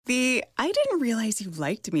the "I didn't realize you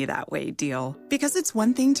liked me that way" deal. Because it's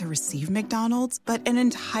one thing to receive McDonald's, but an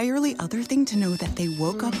entirely other thing to know that they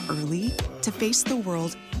woke up early to face the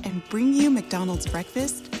world and bring you McDonald's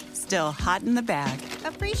breakfast still hot in the bag.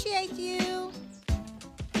 Appreciate you.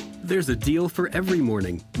 There's a deal for every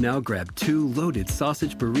morning. Now grab 2 loaded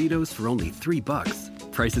sausage burritos for only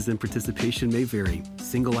 $3. Prices and participation may vary.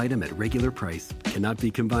 Single item at regular price. Cannot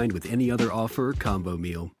be combined with any other offer or combo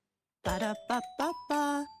meal.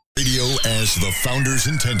 Ba-da-ba-ba-ba. Radio as the founders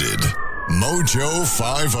intended. Mojo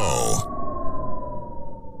 50.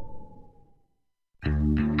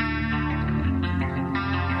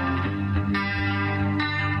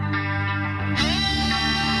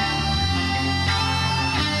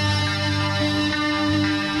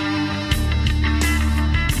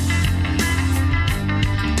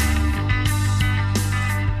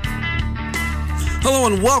 Hello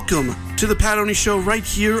and welcome to the Pat Oney Show right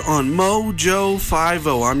here on Mojo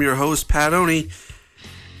 50. I'm your host, Pat Oney,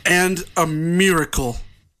 and a miracle,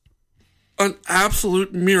 an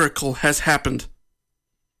absolute miracle has happened.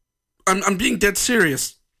 I'm being dead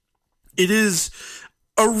serious. It is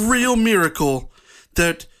a real miracle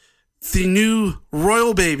that the new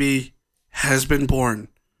royal baby has been born.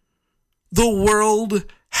 The world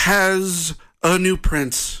has a new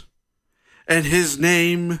prince, and his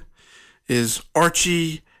name is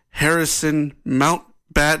Archie Harrison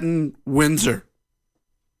Mountbatten Windsor.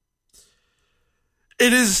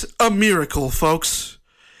 It is a miracle, folks.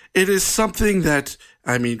 It is something that,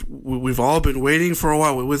 we've all been waiting for a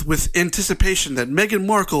while with anticipation that Meghan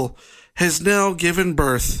Markle has now given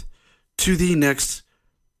birth to the next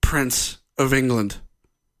Prince of England.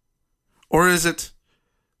 Or is it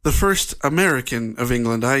the first American of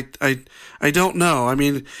England? I don't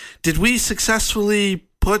know. Did we successfully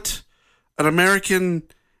put an American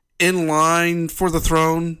in line for the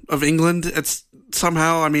throne of England? It's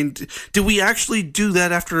somehow, did we actually do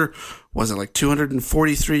that after, was it like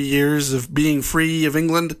 243 years of being free of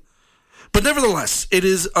England? But nevertheless, it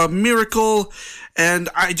is a miracle, and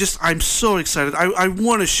I'm so excited. I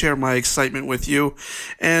want to share my excitement with you,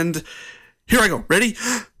 and here I go. Ready?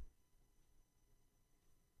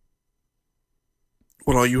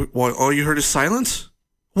 What, all you heard is silence?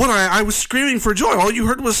 What, I was screaming for joy. All you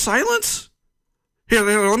heard was silence? Here,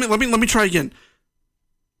 let me try again.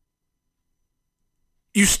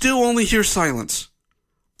 You still only hear silence.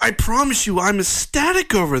 I promise you, I'm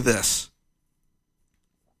ecstatic over this.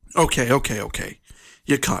 Okay.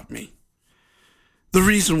 You caught me. The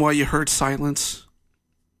reason why you heard silence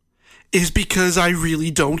is because I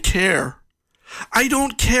really don't care. I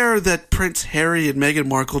don't care that Prince Harry and Meghan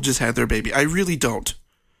Markle just had their baby. I really don't.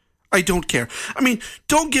 I don't care.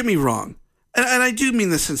 Don't get me wrong. And I do mean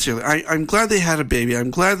this sincerely. I'm glad they had a baby.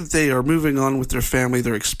 I'm glad that they are moving on with their family.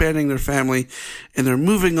 They're expanding their family, and they're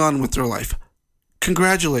moving on with their life.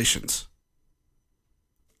 Congratulations.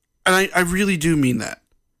 And I really do mean that.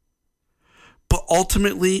 But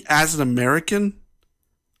ultimately, as an American,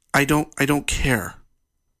 I don't care.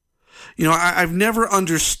 I've never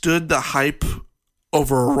understood the hype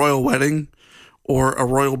over a royal wedding or a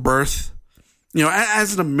royal birth.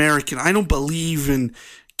 As an American, I don't believe in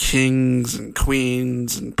kings and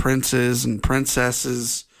queens and princes and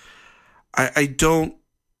princesses. I don't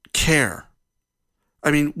care.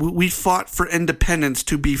 We fought for independence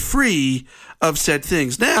to be free of said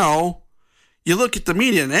things. Now, you look at the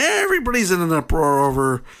media and everybody's in an uproar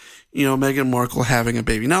over, Meghan Markle having a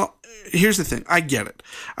baby. Now, here's the thing. I get it.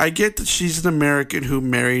 I get that she's an American who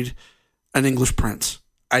married an English prince.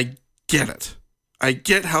 I get it. I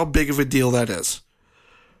get how big of a deal that is.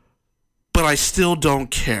 But I still don't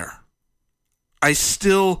care.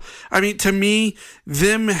 To me,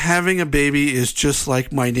 them having a baby is just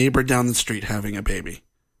like my neighbor down the street having a baby.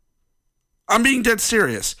 I'm being dead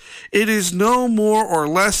serious. It is no more or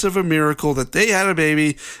less of a miracle that they had a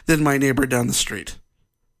baby than my neighbor down the street.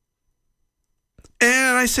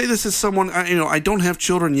 And I say this as someone, I don't have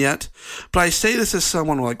children yet, but I say this as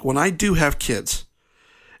someone like when I do have kids,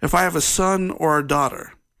 if I have a son or a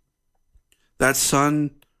daughter, that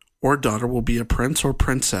son or daughter will be a prince or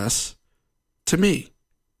princess to me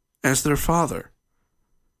as their father.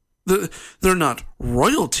 They're not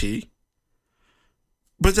royalty,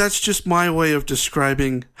 but that's just my way of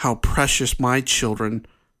describing how precious my children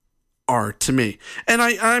are to me. And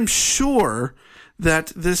I'm sure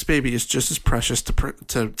that this baby is just as precious to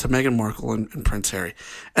Meghan Markle and Prince Harry.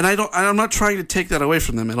 And I'm not trying to take that away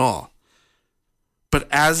from them at all. But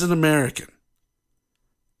as an American,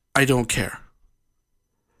 I don't care.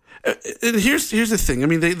 And here's the thing.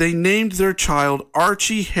 They named their child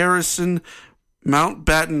Archie Harrison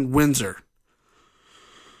Mountbatten Windsor.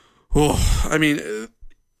 Oh,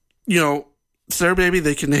 it's their baby.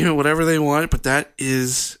 They can name it whatever they want, but that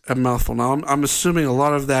is a mouthful. Now, I'm assuming a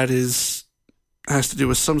lot of that has to do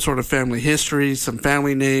with some sort of family history, some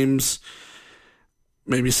family names,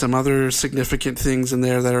 maybe some other significant things in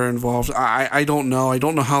there that are involved. I don't know. I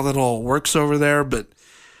don't know how that all works over there, but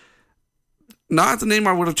not the name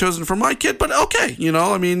I would have chosen for my kid, but okay.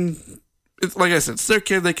 It's, like I said, it's their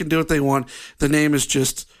kid. They can do what they want. The name is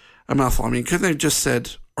just a mouthful. Couldn't they have just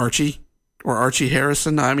said Archie or Archie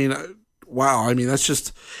Harrison? Wow.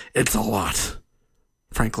 It's a lot,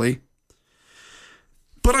 frankly.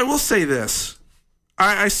 But I will say this.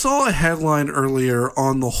 I saw a headline earlier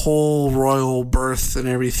on the whole royal birth and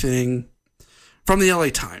everything from the LA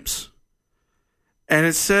Times. And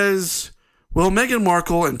it says, will Meghan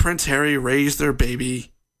Markle and Prince Harry raise their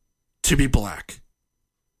baby to be black?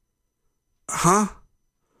 Huh?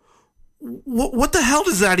 What the hell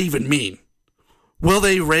does that even mean? Will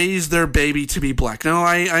they raise their baby to be black? Now,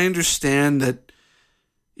 I understand that,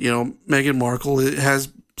 Meghan Markle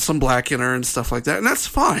has some black in her and stuff like that, and that's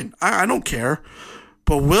fine. I don't care.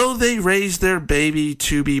 But will they raise their baby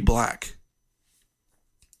to be black?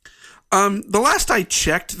 The last I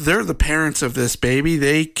checked, they're the parents of this baby.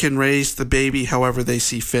 They can raise the baby however they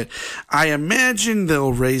see fit. I imagine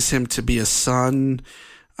they'll raise him to be a son,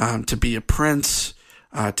 to be a prince,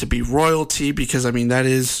 to be royalty, because, that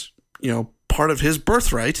is, part of his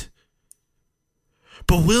birthright.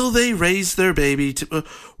 But will they raise their baby to...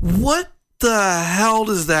 what the hell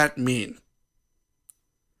does that mean?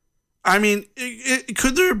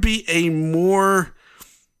 Could there be a more,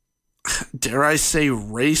 dare I say,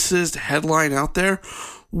 racist headline out there?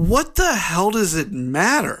 What the hell does it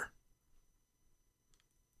matter?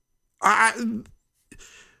 I'm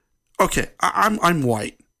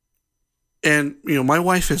white. And, my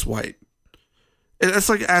wife is white. And that's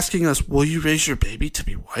like asking us, will you raise your baby to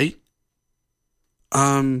be white?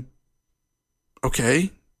 Okay.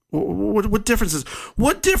 What difference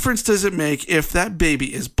does it make if that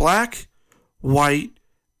baby is black, white,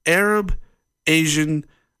 Arab, Asian,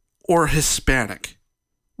 or Hispanic?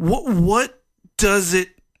 What does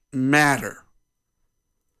it matter?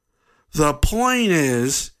 The point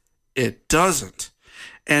is, it doesn't.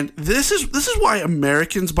 And this is why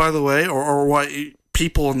Americans, by the way, or why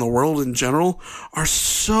people in the world in general are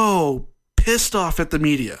so pissed off at the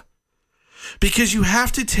media. Because you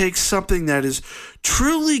have to take something that is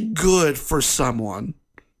truly good for someone,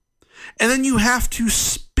 and then you have to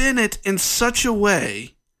spin it in such a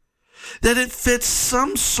way that it fits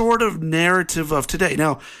some sort of narrative of today.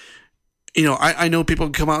 Now, I know people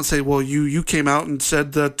can come out and say, well, you came out and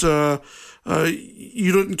said that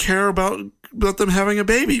you didn't care about them having a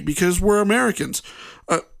baby because we're Americans.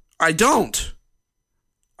 I don't.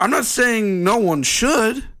 I'm not saying no one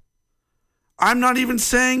should. I'm not even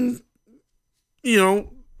saying...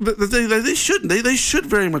 that they shouldn't. They should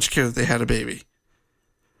very much care that they had a baby.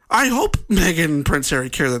 I hope Meghan and Prince Harry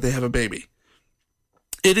care that they have a baby.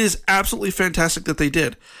 It is absolutely fantastic that they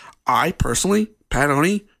did. I personally, Pat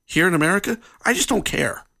Oney, here in America, I just don't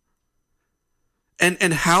care.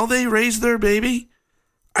 And how they raise their baby,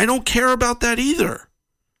 I don't care about that either.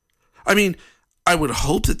 I would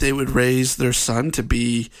hope that they would raise their son to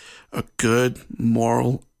be a good,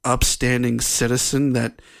 moral, upstanding citizen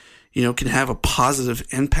that can have a positive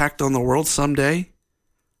impact on the world someday.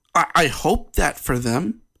 I hope that for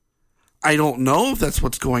them. I don't know if that's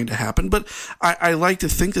what's going to happen, but I like to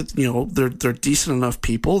think that, they're decent enough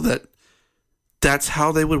people that that's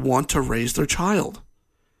how they would want to raise their child.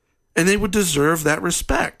 And they would deserve that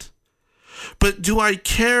respect. But do I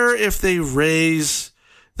care if they raise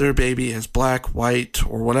their baby as black, white,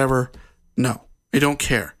 or whatever? No, I don't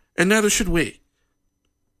care. And neither should we.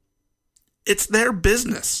 It's their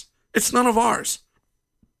business. It's none of ours.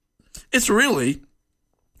 It's really,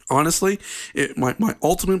 honestly, my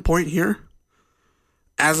ultimate point here,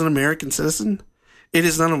 as an American citizen, it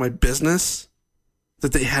is none of my business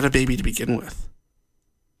that they had a baby to begin with.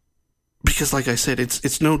 Because like I said,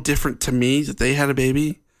 it's no different to me that they had a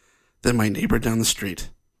baby than my neighbor down the street.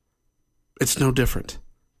 It's no different.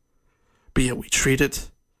 But yet we treat it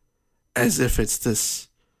as if it's this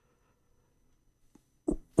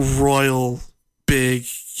royal, big,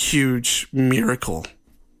 huge miracle.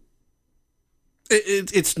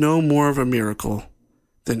 It's no more of a miracle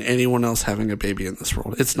than anyone else having a baby in this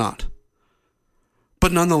world. It's not.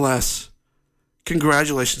 But nonetheless,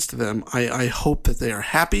 congratulations to them. I hope that they are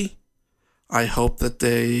happy. I hope that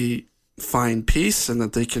they find peace and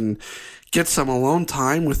that they can get some alone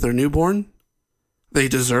time with their newborn. They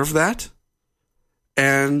deserve that.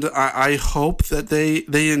 And I hope that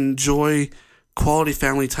they enjoy quality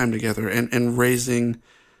family time together and raising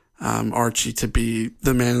Archie to be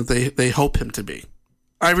the man that they hope him to be.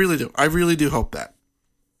 I really do. I really do hope that.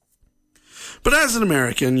 But as an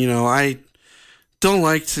American, I don't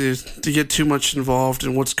like to get too much involved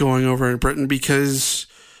in what's going over in Britain because,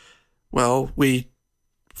 well, we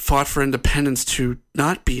fought for independence to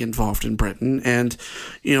not be involved in Britain. And,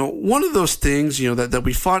 one of those things, that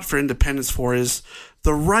we fought for independence for is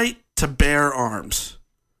the right to bear arms.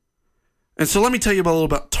 And so let me tell you a little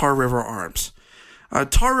about Tar River Arms.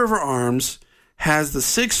 Tar River Arms has the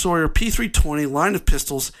Sig Sauer P320 line of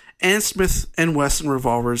pistols and Smith & Wesson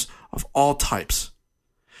revolvers of all types.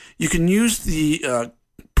 You can use the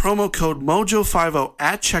promo code MOJO50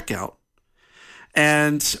 at checkout,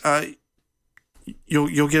 and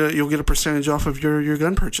you'll get a percentage off of your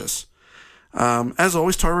gun purchase. As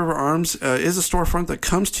always, Tar River Arms is a storefront that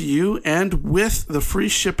comes to you, and with the free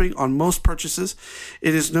shipping on most purchases,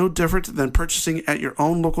 it is no different than purchasing at your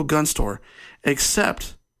own local gun store,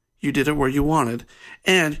 except you did it where you wanted,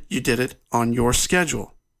 and you did it on your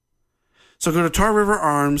schedule. So go to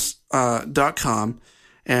tarriverarms.com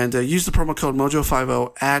and use the promo code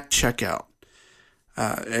MOJO50 at checkout.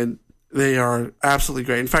 And they are absolutely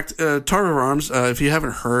great. In fact, Tar River Arms, if you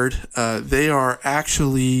haven't heard, they are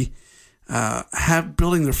actually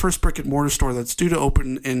building their first brick and mortar store that's due to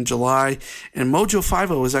open in July, and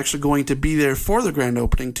Mojo50 is actually going to be there for the grand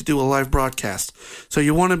opening to do a live broadcast. So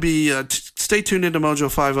you want to be stay tuned into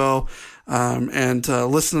Mojo50 and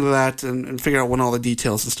listen to that and figure out when all the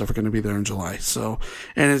details and stuff are going to be there in July. So,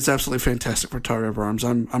 and it's absolutely fantastic for Tar River Arms.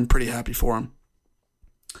 I'm pretty happy for them.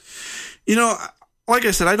 Like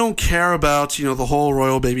I said, I don't care about the whole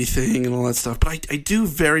royal baby thing and all that stuff, but I do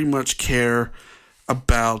very much care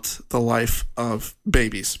about the life of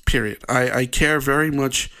babies, period. I care very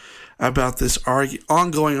much about this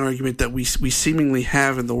ongoing argument that we seemingly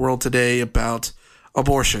have in the world today about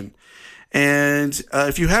abortion. And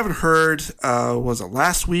if you haven't heard, was it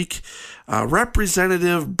last week,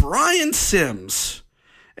 Representative Brian Sims,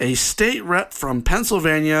 a state rep from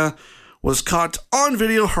Pennsylvania, was caught on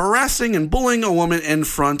video harassing and bullying a woman in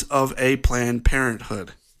front of a Planned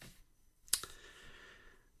Parenthood.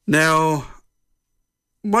 Now,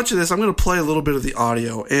 much of this, I'm going to play a little bit of the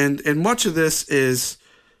audio, and much of this is,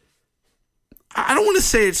 I don't want to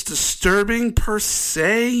say it's disturbing per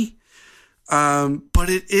se, but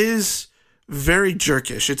it is very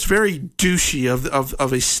jerkish. It's very douchey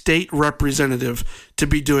of a state representative to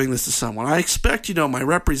be doing this to someone. I expect, my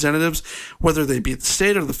representatives, whether they be at the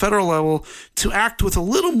state or the federal level, to act with a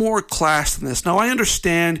little more class than this. Now, I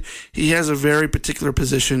understand he has a very particular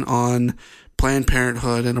position on Planned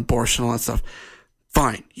Parenthood and abortion and all that stuff.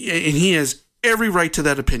 Fine. And he has every right to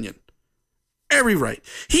that opinion. Every right.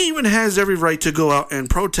 He even has every right to go out and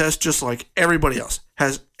protest just like everybody else.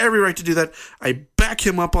 Has every right to do that. I back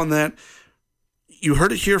him up on that. You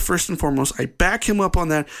heard it here first and foremost. I back him up on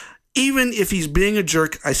that. Even if he's being a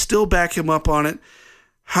jerk, I still back him up on it.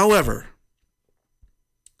 However,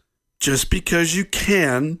 just because you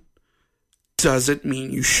can doesn't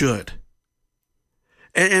mean you should.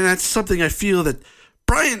 And that's something I feel that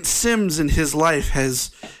Brian Sims in his life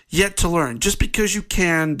has yet to learn. Just because you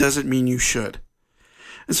can doesn't mean you should.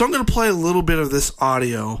 And so I'm going to play a little bit of this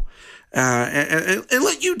audio and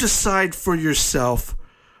let you decide for yourself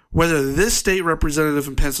whether this state representative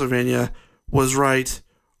in Pennsylvania was right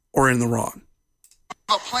or in the wrong.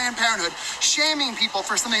 About Planned Parenthood shaming people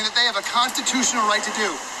for something that they have a constitutional right to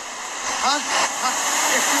do.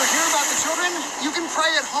 If you're here about the children, you can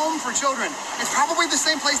pray at home for children. It's probably the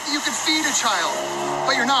same place that you could feed a child,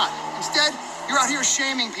 but you're not. Instead, you're out here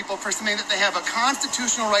shaming people for something that they have a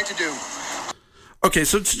constitutional right to do. Okay,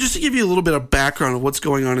 so just to give you a little bit of background of what's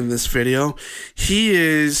going on in this video, he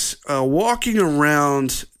is walking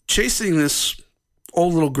around chasing this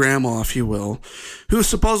old little grandma, if you will, who is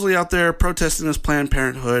supposedly out there protesting this Planned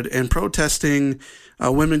Parenthood and protesting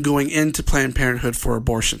women going into Planned Parenthood for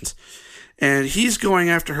abortions. And he's going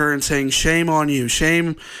after her and saying, shame on you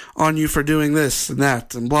for doing this and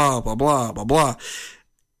that and blah, blah, blah, blah, blah.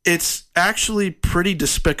 It's actually pretty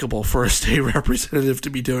despicable for a state representative to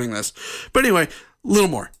be doing this. But anyway, a little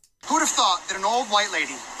more. Who'd have thought that an old white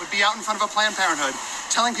lady would be out in front of a Planned Parenthood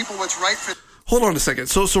telling people what's right for... Hold on a second.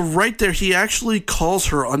 So right there, he actually calls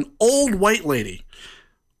her an old white lady.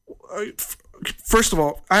 First of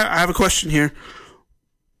all, I have a question here.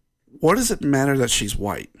 What does it matter that she's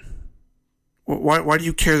white? Why do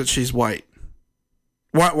you care that she's white?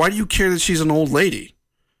 Why do you care that she's an old lady?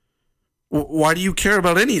 Why do you care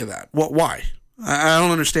about any of that? Why? I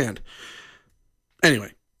don't understand.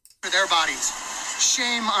 Anyway. For their bodies.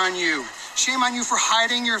 Shame on you. Shame on you for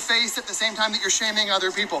hiding your face at the same time that you're shaming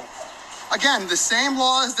other people. Again, the same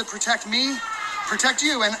laws that protect me protect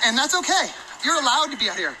you, and that's okay. You're allowed to be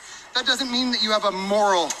out here. That doesn't mean that you have a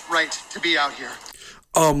moral right to be out here.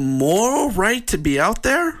 A moral right to be out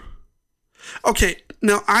there? Okay,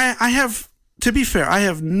 now I have, to be fair, I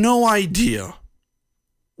have no idea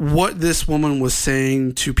what this woman was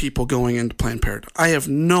saying to people going into Planned Parenthood. I have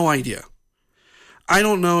no idea. I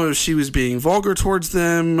don't know if she was being vulgar towards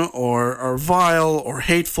them or vile or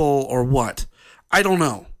hateful or what. I don't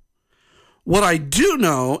know. What I do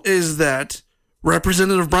know is that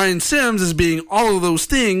Representative Brian Sims is being all of those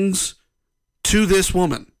things to this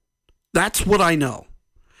woman. That's what I know.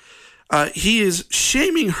 He is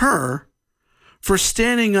shaming her for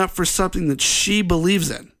standing up for something that she believes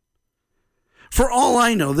in. For all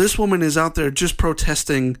I know, this woman is out there just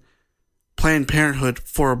protesting Planned Parenthood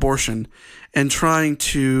for abortion and trying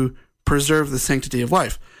to preserve the sanctity of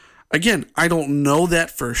life. Again, I don't know that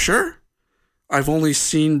for sure. I've only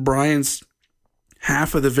seen Brian's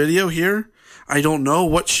half of the video here. I don't know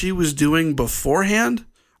what she was doing beforehand.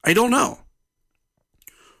 I don't know.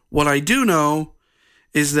 What I do know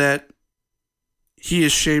is that he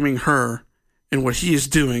is shaming her, and what he is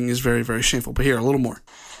doing is very, very shameful. But here, a little more.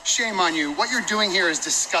 Shame on you. What you're doing here is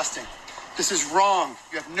disgusting. This is wrong.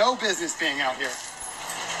 You have no business being out here.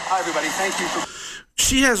 Hi, everybody. Thank you for...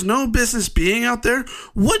 She has no business being out there?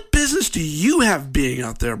 What business do you have being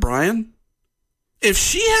out there, Brian? If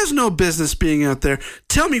she has no business being out there,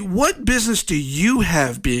 tell me, what business do you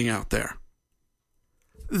have being out there?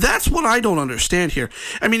 That's what I don't understand here.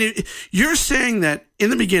 I mean, you're saying that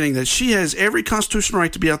in the beginning that she has every constitutional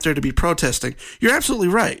right to be out there to be protesting. You're absolutely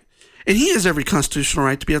right. And he has every constitutional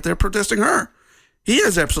right to be out there protesting her. He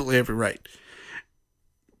has absolutely every right.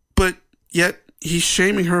 But yet he's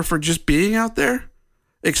shaming her for just being out there,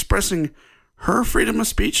 expressing her freedom of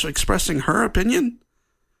speech, expressing her opinion,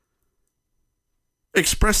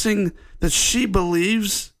 expressing that she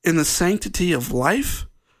believes in the sanctity of life.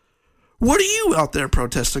 What are you out there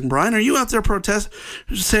protesting, Brian? Are you out there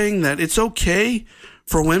saying that it's okay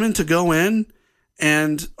for women to go in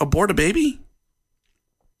and abort a baby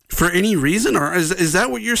for any reason? Or is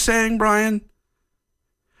that what you're saying, Brian?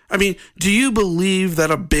 I mean, do you believe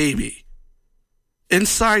that a baby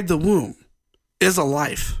inside the womb is a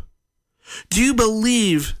life? Do you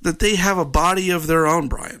believe that they have a body of their own,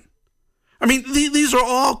 Brian? I mean, these are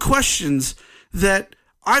all questions that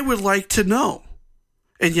I would like to know.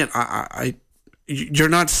 And yet, you're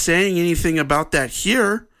not saying anything about that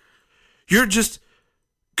here. You're just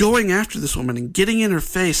going after this woman and getting in her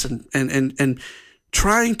face and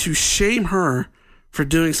trying to shame her for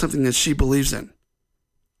doing something that she believes in.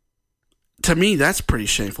 To me, that's pretty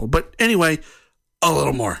shameful. But anyway, a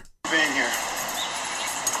little more. Being here.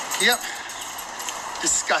 Yep.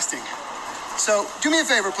 Disgusting. So do me a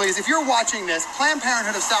favor, please. If you're watching this, Planned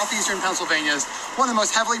Parenthood of Southeastern Pennsylvania is one of the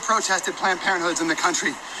most heavily protested Planned Parenthoods in the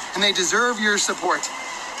country, and they deserve your support.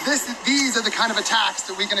 These are the kind of attacks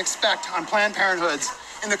that we can expect on Planned Parenthoods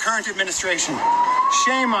in the current administration.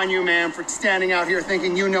 Shame on you, ma'am, for standing out here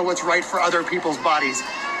thinking you know what's right for other people's bodies.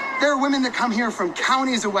 There are women that come here from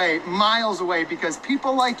counties away, miles away, because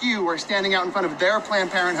people like you are standing out in front of their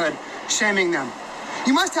Planned Parenthood, shaming them.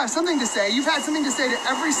 You must have something to say. You've had something to say to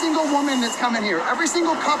every single woman that's come in here, every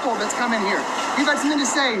single couple that's come in here. You've had something to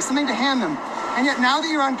say, something to hand them. And yet now that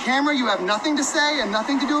you're on camera, you have nothing to say and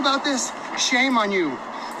nothing to do about this. Shame on you.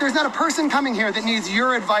 There's not a person coming here that needs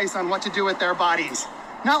your advice on what to do with their bodies.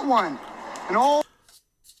 Not one. And all...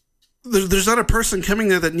 There's not a person coming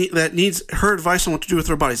there that needs her advice on what to do with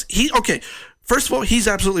their bodies. Okay, first of all, he's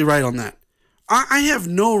absolutely right on that. I have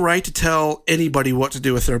no right to tell anybody what to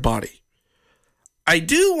do with their body. I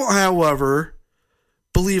do, however,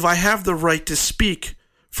 believe I have the right to speak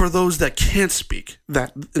for those that can't speak.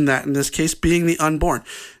 In this case, being the unborn.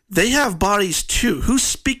 They have bodies too. Who's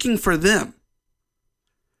speaking for them?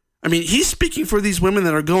 I mean, he's speaking for these women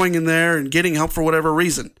that are going in there and getting help for whatever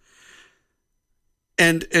reason.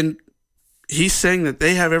 And he's saying that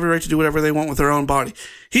they have every right to do whatever they want with their own body.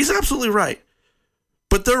 He's absolutely right.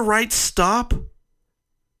 But their rights stop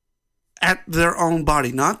at their own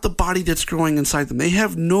body, not the body that's growing inside them. They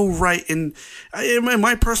have no right, in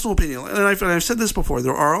my personal opinion, and I've said this before,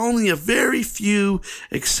 there are only a very few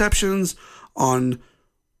exceptions on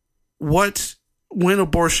when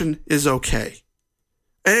abortion is okay.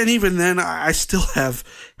 And even then, I still have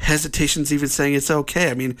hesitations even saying it's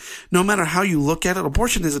okay. I mean, no matter how you look at it,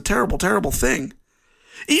 abortion is a terrible, terrible thing.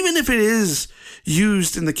 Even if it is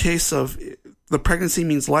used in the case of the pregnancy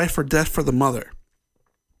means life or death for the mother,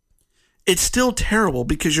 it's still terrible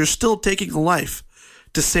because you're still taking a life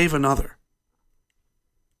to save another.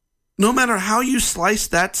 No matter how you slice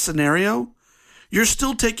that scenario, you're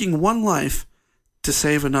still taking one life to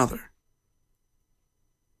save another.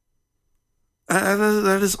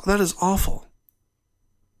 That is awful.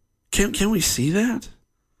 Can we see that?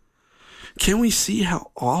 Can we see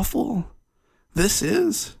how awful this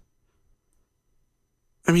is?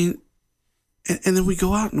 I mean, and then we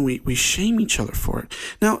go out and we shame each other for it.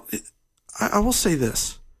 Now, I will say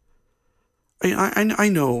this. I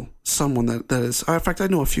know someone that is, in fact, I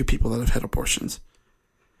know a few people that have had abortions.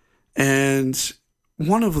 And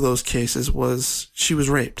one of those cases was she was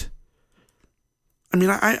raped. I mean,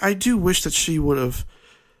 I do wish that she would have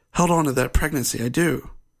held on to that pregnancy. I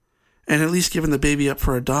do. And at least given the baby up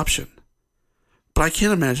for adoption. But I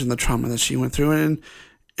can't imagine the trauma that she went through. And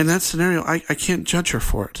in that scenario, I can't judge her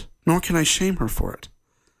for it. Nor can I shame her for it.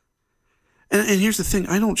 And here's the thing.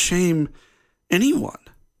 I don't shame anyone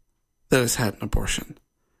that has had an abortion.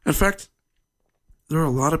 In fact, there are a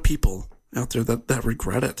lot of people out there that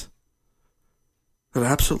regret it. That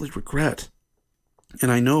absolutely regret.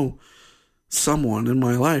 And I know someone in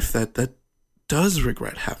my life that does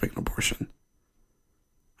regret having an abortion.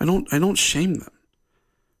 I don't shame them.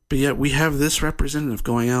 But yet we have this representative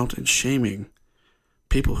going out and shaming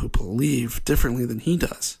people who believe differently than he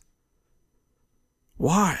does.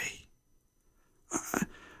 Why?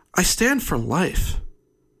 I stand for life.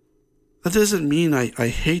 That doesn't mean I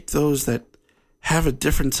hate those that have a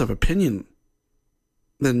difference of opinion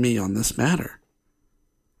than me on this matter.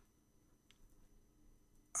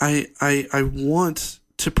 I want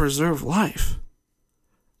to preserve life.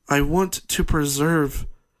 I want to preserve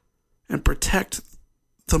and protect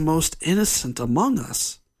the most innocent among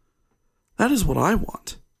us. That is what I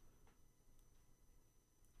want.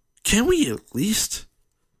 Can we at least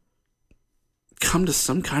come to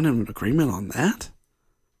some kind of an agreement on that?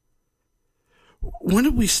 When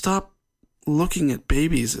did we stop looking at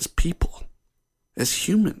babies as people, as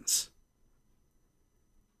humans,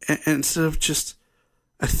 instead of just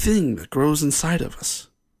a thing that grows inside of us?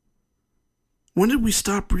 When did we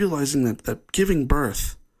stop realizing that giving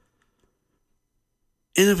birth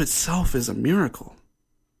in of itself is a miracle?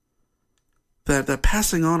 That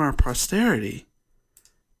passing on our posterity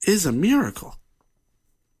is a miracle?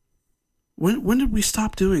 When did we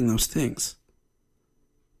stop doing those things?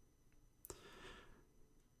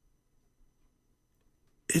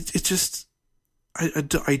 It just,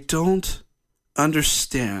 I don't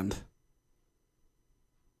understand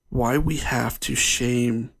why we have to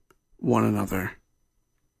shame one another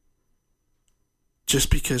just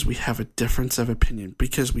because we have a difference of opinion,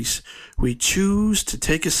 because we choose to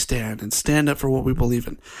take a stand and stand up for what we believe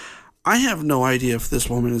in. I have no idea if this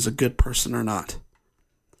woman is a good person or not.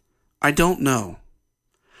 I don't know.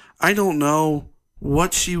 I don't know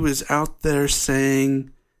what she was out there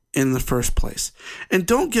saying in the first place. And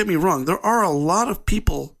don't get me wrong, there are a lot of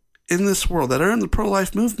people in this world that are in the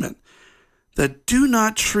pro-life movement that do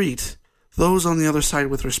not treat those on the other side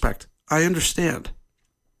with respect. I understand.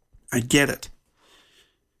 I get it.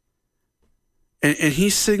 And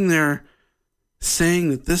he's sitting there saying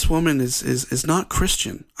that this woman is not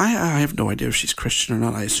Christian. I have no idea if she's Christian or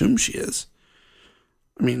not. I assume she is.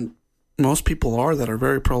 I mean, most people that are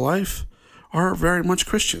very pro-life are very much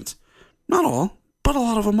Christians. Not all, but a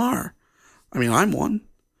lot of them are. I mean, I'm one.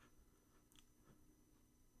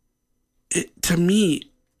 To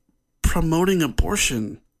me, promoting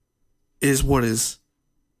abortion is what is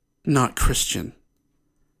not Christian.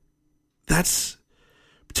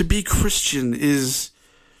 To be Christian is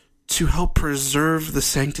to help preserve the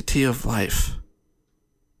sanctity of life.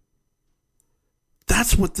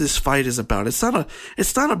 That's what this fight is about. It's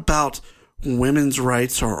not about women's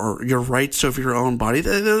rights or your rights over your own body.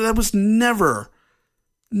 That was never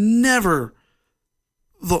the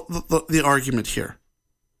argument here.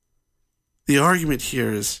 The argument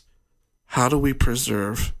here is, how do we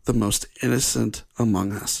preserve the most innocent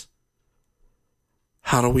among us?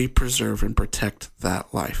 How do we preserve and protect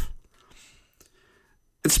that life?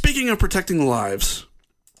 And speaking of protecting lives,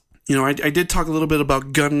 I did talk a little bit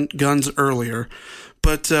about guns earlier,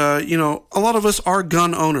 but, a lot of us are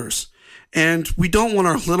gun owners, and we don't want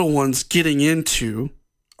our little ones getting into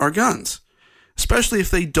our guns, especially if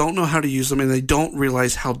they don't know how to use them and they don't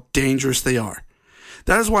realize how dangerous they are.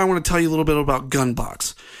 That is why I want to tell you a little bit about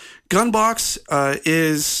Gunbox. Gunbox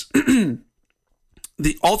is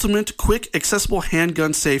the ultimate, quick, accessible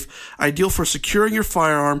handgun safe, ideal for securing your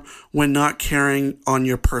firearm when not carrying on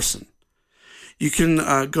your person. You can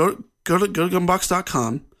go to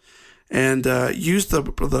gunbox.com and use the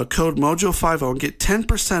code MOJO50 and get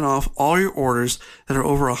 10% off all your orders that are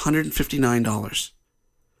over $159.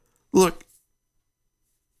 Look,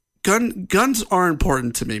 guns are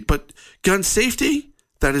important to me, but gun safety,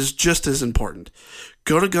 that is just as important.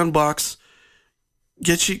 Go to Gunbox,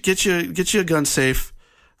 get you a gun safe.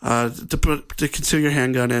 to conceal your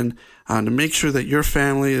handgun in, to make sure that your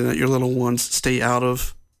family and that your little ones stay out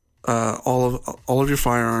of all of your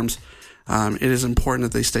firearms. It is important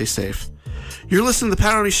that they stay safe. You're listening to the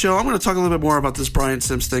Pat Oney Show. I'm going to talk a little bit more about this Brian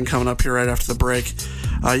Sims thing coming up here right after the break.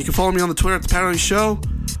 You can follow me on the Twitter at the Pat Oney Show.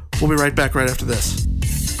 We'll be right back right after this.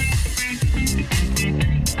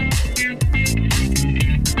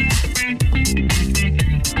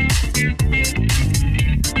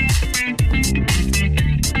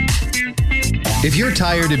 If you're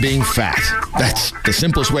tired of being fat, that's the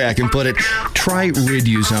simplest way I can put it, try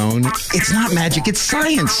Riduzone. It's not magic, it's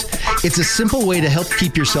science. It's a simple way to help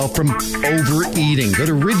keep yourself from overeating. Go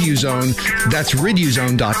to Riduzone. That's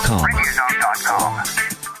Riduzone.com.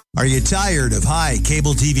 Are you tired of high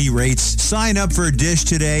cable TV rates? Sign up for Dish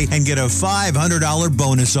today and get a $500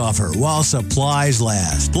 bonus offer while supplies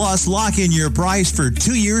last. Plus, lock in your price for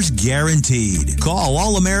 2 years guaranteed. Call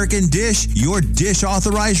All American Dish, your Dish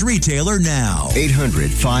authorized retailer now.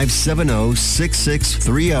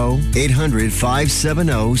 800-570-6630.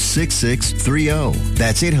 800-570-6630.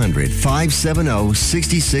 That's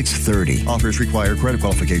 800-570-6630. Offers require credit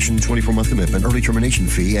qualification, 24-month commitment, early termination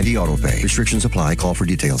fee, and e-auto pay. Restrictions apply. Call for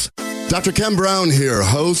details. Dr. Ken Brown here,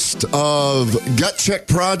 host of Gut Check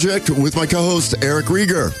Project with my co-host Eric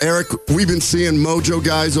Rieger. Eric, we've been seeing Mojo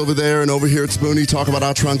guys over there and over here at Spoonie talk about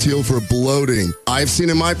Atrantil for bloating. I've seen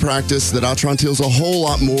in my practice that Atrantil is a whole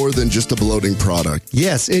lot more than just a bloating product.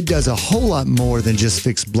 Yes, it does a whole lot more than just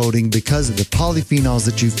fix bloating because of the polyphenols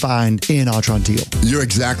that you find in Atrantil. You're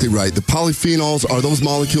exactly right. The polyphenols are those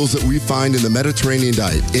molecules that we find in the Mediterranean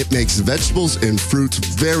diet. It makes vegetables and fruits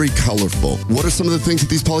very colorful. What are some of the things that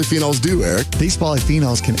these polyphenols do, Eric? These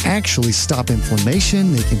polyphenols can actually stop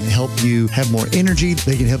inflammation. They can help you have more energy.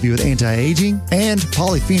 They can help you with anti-aging. And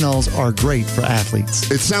polyphenols are great for athletes.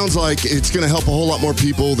 It sounds like it's going to help a whole lot more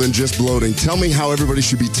people than just bloating. Tell me how everybody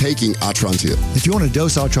should be taking Atrantil. If you want to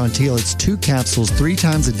dose Atrantil, it's 2 capsules 3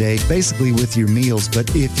 times a day, basically with your meals.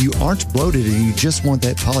 But if you aren't bloated and you just want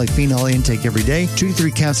that polyphenol intake every day, 2 to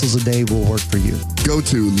 3 capsules a day will work for you. Go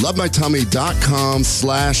to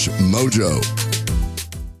lovemytummy.com/mojo.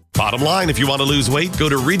 Bottom line, if you want to lose weight, go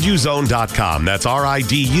to Riduzone.com. That's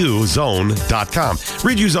RIDU zone.com.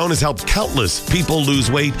 Riduzone has helped countless people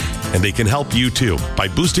lose weight, and they can help you too by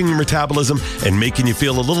boosting your metabolism and making you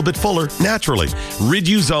feel a little bit fuller naturally.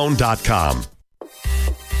 Riduzone.com.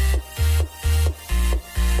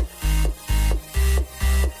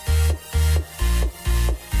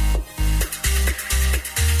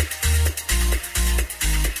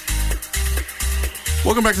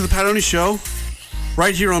 Welcome back to the Pat Oney Show,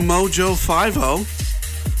 right here on Mojo 50.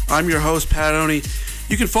 I'm your host, Pat Oney.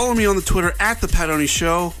 You can follow me on the Twitter at The Pat Oney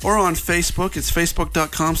Show, or on Facebook. It's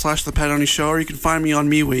facebook.com/The Pat Oney Show, or you can find me on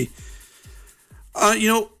MeWe. I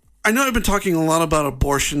know I've been talking a lot about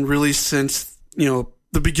abortion really since, the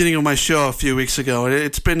beginning of my show a few weeks ago.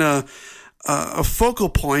 It's been a focal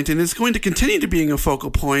point, and it's going to continue to being a focal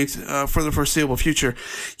point for the foreseeable future.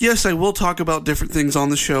 Yes, I will talk about different things on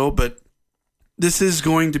the show, but this is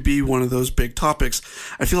going to be one of those big topics.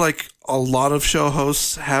 I feel like a lot of show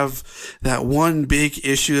hosts have that one big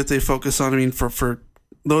issue that they focus on. I mean, for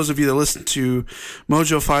those of you that listen to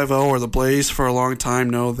Mojo 50 or The Blaze for a long time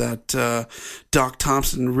know that Doc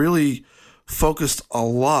Thompson really focused a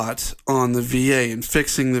lot on the VA and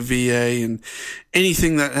fixing the VA and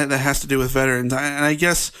anything that has to do with veterans. And I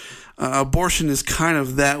guess abortion is kind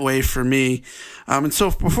of that way for me. And so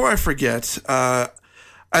before I forget,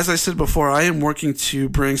 as I said before, I am working to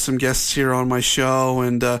bring some guests here on my show,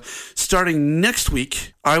 and starting next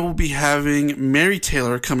week, I will be having Mary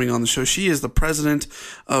Taylor coming on the show. She is the president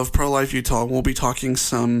of Pro-Life Utah, and we'll be talking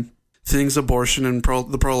some things abortion and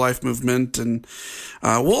the pro-life movement, and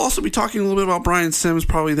we'll also be talking a little bit about Brian Sims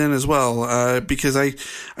probably then as well, because I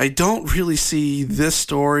don't really see this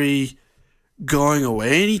story going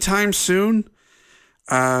away anytime soon.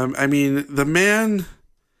 I mean, the man,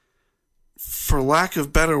 for lack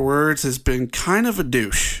of better words, has been kind of a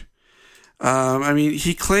douche. I mean,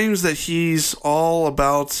 he claims that he's all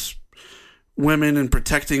about women and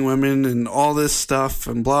protecting women and all this stuff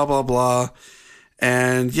and blah, blah, blah.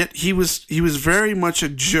 And yet he was very much a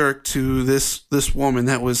jerk to this woman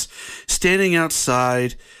that was standing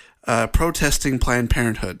outside protesting Planned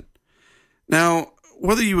Parenthood. Now,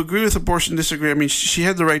 whether you agree with abortion, disagree, I mean, she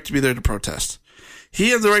had the right to be there to protest.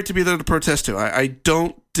 He had the right to be there to protest too. I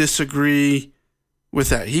don't disagree with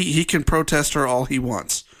that. He can protest her all he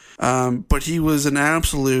wants. But he was an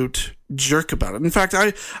absolute jerk about it. In fact,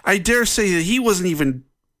 I dare say that he wasn't even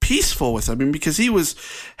peaceful with it. I mean, because he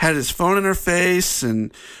had his phone in her face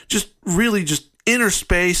and just really just in her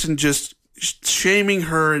space and just shaming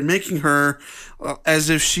her and making her as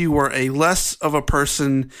if she were a less of a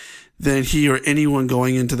person than he or anyone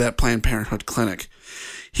going into that Planned Parenthood clinic.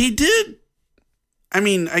 He did,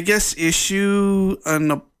 I guess, issue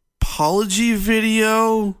an apology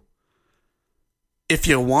video, if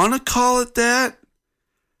you want to call it that.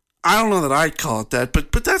 I don't know that I'd call it that,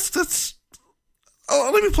 but that's.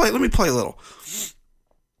 Oh, let me play a little.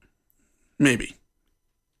 Maybe.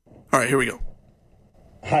 All right, here we go.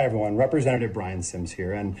 Hi, everyone. Representative Brian Sims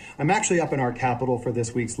here, and I'm actually up in our Capitol for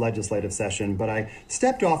this week's legislative session, but I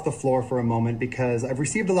stepped off the floor for a moment because I've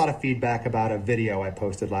received a lot of feedback about a video I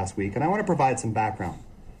posted last week, and I want to provide some background.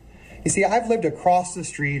 You see, I've lived across the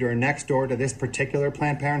street or next door to this particular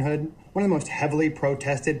Planned Parenthood, one of the most heavily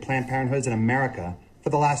protested Planned Parenthoods in America, for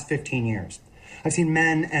the last 15 years. I've seen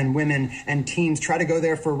men and women and teens try to go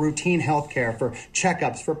there for routine health care, for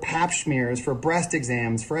checkups, for pap smears, for breast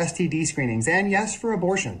exams, for STD screenings, and yes, for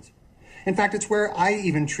abortions. In fact, it's where I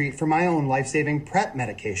even treat for my own life-saving PrEP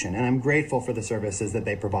medication, and I'm grateful for the services that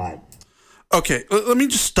they provide. Okay, let me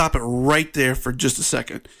just stop it right there for just a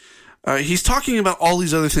second. He's talking about all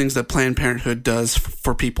these other things that Planned Parenthood does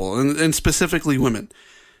for people, and specifically women.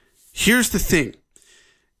 Here's the thing.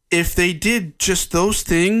 If they did just those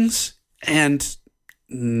things and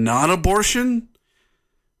not abortion,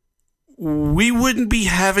 we wouldn't be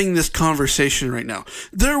having this conversation right now.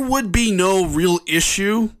 There would be no real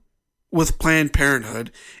issue with Planned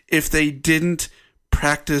Parenthood if they didn't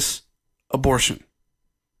practice abortion.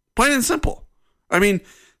 Plain and simple.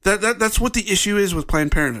 That's what the issue is with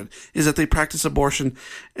Planned Parenthood, is that they practice abortion,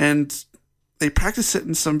 and they practice it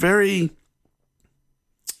in some very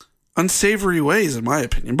unsavory ways, in my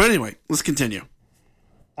opinion. But anyway, let's continue.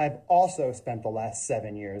 I've also spent the last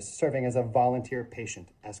 7 years serving as a volunteer patient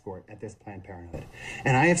escort at this Planned Parenthood.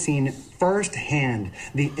 And I have seen firsthand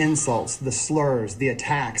the insults, the slurs, the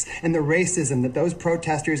attacks, and the racism that those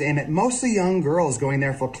protesters aim at mostly young girls going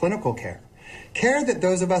there for clinical care. Care that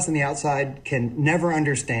those of us on the outside can never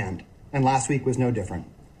understand. And last week was no different.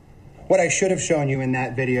 What I should have shown you in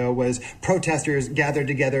that video was protesters gathered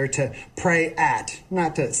together to pray at,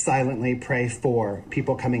 not to silently pray for,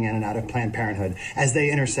 people coming in and out of Planned Parenthood as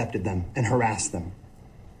they intercepted them and harassed them.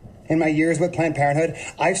 In my years with Planned Parenthood,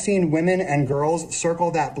 I've seen women and girls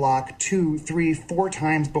circle that block 2, 3, 4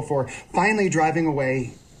 times before finally driving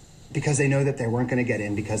away because they know that they weren't going to get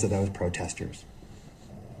in because of those protesters.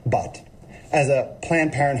 But as a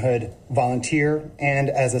Planned Parenthood volunteer and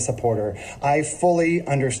as a supporter, I fully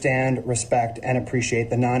understand, respect, and appreciate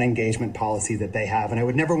the non-engagement policy that they have, and I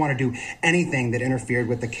would never want to do anything that interfered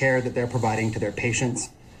with the care that they're providing to their patients.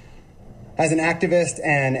 As an activist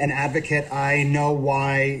and an advocate, I know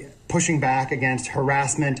why pushing back against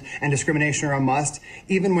harassment and discrimination are a must,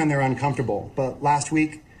 even when they're uncomfortable. But last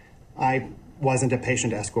week, I wasn't a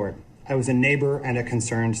patient escort. I was a neighbor and a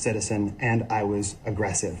concerned citizen, and I was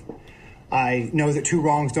aggressive. I know that 2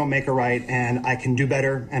 wrongs don't make a right, and I can do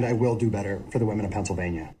better, and I will do better for the women of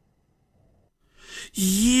Pennsylvania.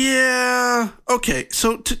 Yeah. Okay.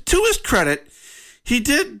 So to his credit, he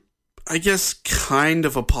did, I guess, kind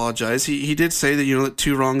of apologize. He did say that, that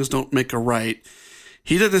 2 wrongs don't make a right.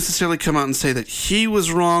 He didn't necessarily come out and say that he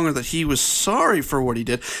was wrong or that he was sorry for what he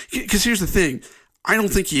did. Because here's the thing. I don't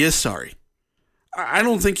think he is sorry. I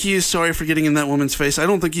don't think he is sorry for getting in that woman's face. I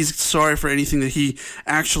don't think he's sorry for anything that he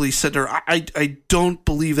actually said to her. I don't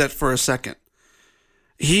believe that for a second.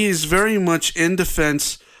 He is very much in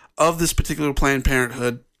defense of this particular Planned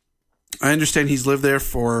Parenthood. I understand he's lived there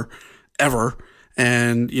forever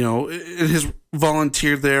and, has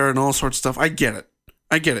volunteered there and all sorts of stuff. I get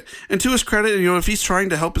it. And to his credit, if he's trying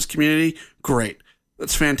to help his community, great.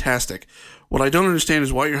 That's fantastic. What I don't understand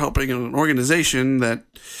is why you're helping an organization that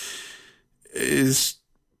is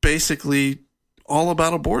basically all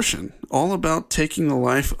about abortion, all about taking the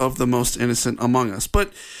life of the most innocent among us.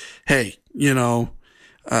 But hey,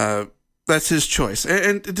 that's his choice.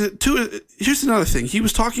 And here's another thing. He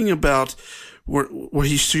was talking about what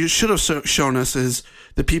he should have shown us is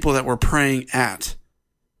the people that were praying at.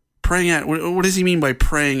 Praying at, what does he mean by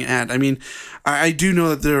praying at? I do know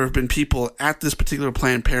that there have been people at this particular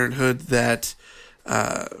Planned Parenthood that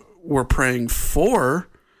were praying for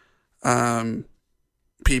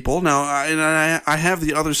people. Now, I have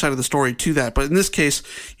the other side of the story to that, but in this case,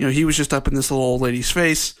 he was just up in this little old lady's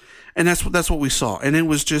face, and that's what we saw, and it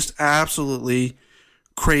was just absolutely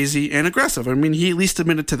crazy and aggressive. He at least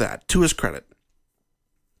admitted to that, to his credit.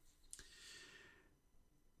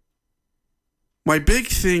 My big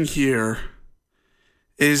thing here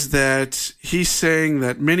is that he's saying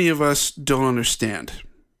that many of us don't understand.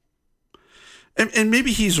 And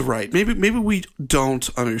maybe he's right. Maybe we don't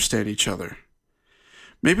understand each other.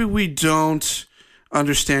 maybe we don't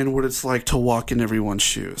understand what it's like to walk in everyone's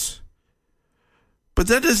shoes. But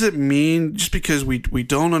that doesn't mean just because we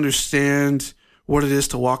don't understand what it is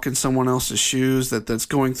to walk in someone else's shoes that's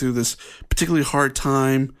going through this particularly hard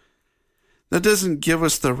time, that doesn't give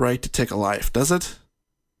us the right to take a life, does it?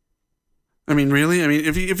 I mean, really? I mean,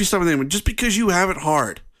 if you stop and think, just because you have it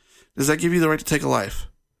hard, does that give you the right to take a life?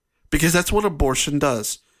 Because that's what abortion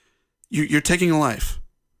does. You're taking a life.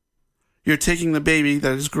 You're taking the baby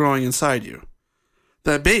that is growing inside you.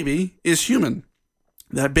 That baby is human.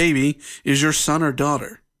 That baby is your son or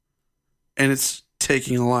daughter. And it's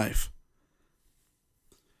taking a life.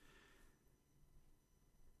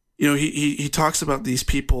 You know, he talks about these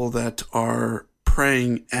people that are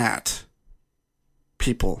praying at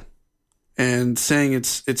people and saying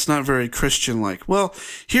it's not very Christian-like. Well,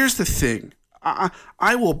 here's the thing.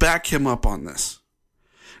 I will back him up on this.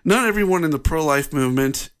 Not everyone in the pro-life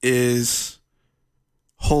movement is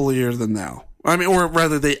holier than thou. I mean, or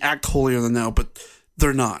rather, they act holier than thou, but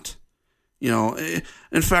they're not. You know,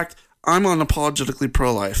 in fact, I'm unapologetically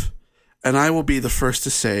pro-life, and I will be the first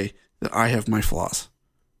to say that I have my flaws.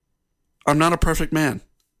 I'm not a perfect man.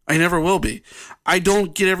 I never will be. I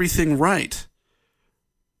don't get everything right,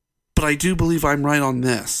 but I do believe I'm right on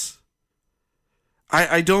this.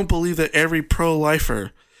 I don't believe that every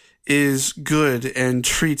pro-lifer is good and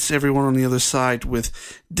treats everyone on the other side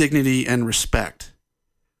with dignity and respect.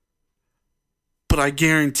 But I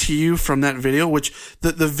guarantee you from that video, which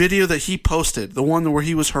the video that he posted, the one where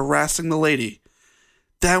he was harassing the lady,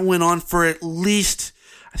 that went on for at least,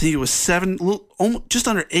 I think it was just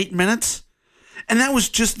under 8 minutes. And that was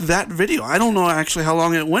just that video. I don't know actually how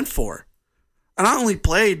long it went for. And I only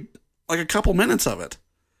played like a couple minutes of it.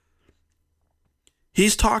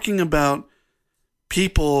 He's talking about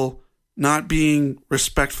people not being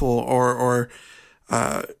respectful or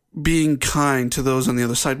being kind to those on the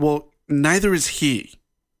other side. Well, neither is he.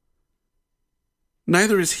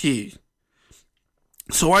 Neither is he.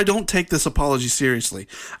 So I don't take this apology seriously.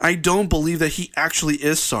 I don't believe that he actually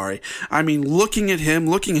is sorry. I mean, looking at him,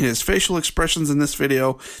 looking at his facial expressions in this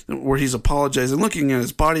video where he's apologizing, looking at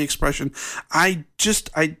his body expression, I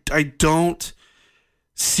don't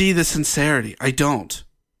see the sincerity. I don't.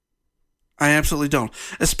 I absolutely don't.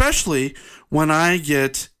 Especially when I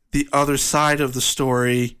get the other side of the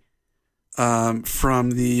story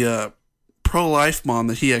from the pro-life mom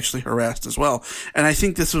that he actually harassed as well. And I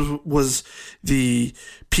think this was the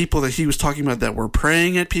people that he was talking about that were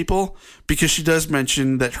praying at people, because she does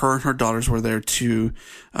mention that her and her daughters were there to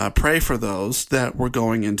pray for those that were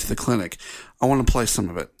going into the clinic. I want to play some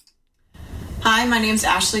of it. Hi, my name's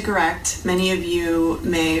Ashley Garrett. Many of you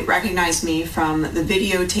may recognize me from the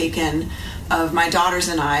video taken of my daughters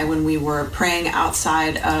and I when we were praying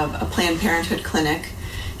outside of a Planned Parenthood clinic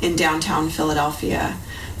in downtown Philadelphia.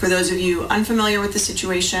 For those of you unfamiliar with the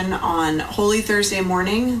situation, on Holy Thursday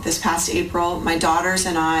morning this past April, my daughters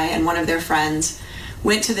and I and one of their friends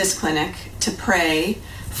went to this clinic to pray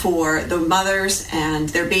for the mothers and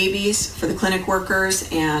their babies, for the clinic workers,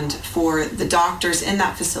 and for the doctors in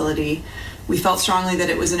that facility. We felt strongly that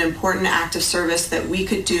it was an important act of service that we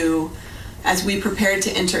could do as we prepared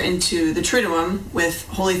to enter into the Triduum with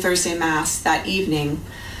Holy Thursday Mass that evening.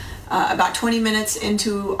 About 20 minutes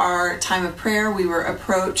into our time of prayer, we were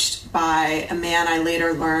approached by a man I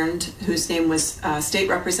later learned whose name was State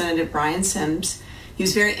Representative Brian Sims. He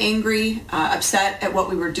was very angry, upset at what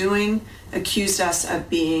we were doing, accused us of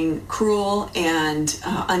being cruel and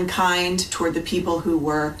unkind toward the people who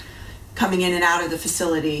were coming in and out of the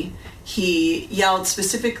facility. He yelled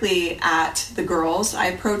specifically at the girls. I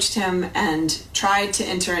approached him and tried to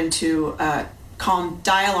enter into a calm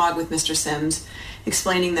dialogue with Mr. Sims,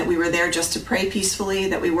 explaining that we were there just to pray peacefully,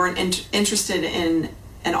 that we weren't interested in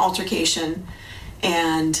an altercation,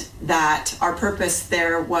 and that our purpose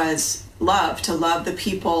there was love, to love the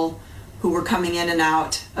people who were coming in and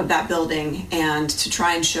out of that building and to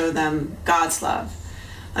try and show them God's love.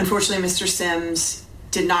 Unfortunately, Mr. Sims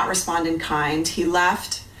did not respond in kind. He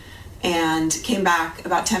left and came back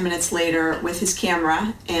about 10 minutes later with his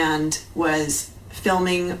camera and was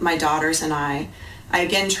filming my daughters and I. I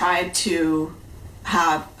again tried to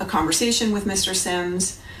have a conversation with Mr.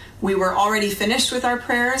 Sims. We were already finished with our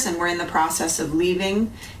prayers and were in the process of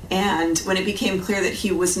leaving. And when it became clear that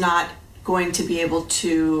he was not going to be able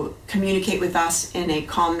to communicate with us in a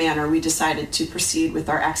calm manner, we decided to proceed with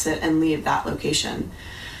our exit and leave that location.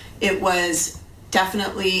 It was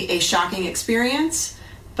definitely a shocking experience,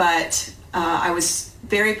 but I was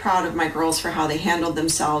very proud of my girls for how they handled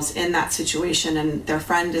themselves in that situation, and their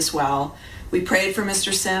friend as well. We prayed for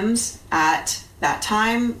Mr. Sims at that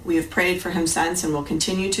time. We have prayed for him since and will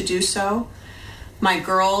continue to do so. My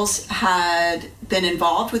girls had been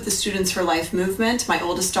involved with the Students for Life movement. My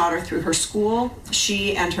oldest daughter through her school.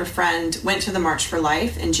 She and her friend went to the March for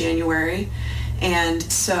Life in January. And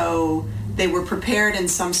so they were prepared in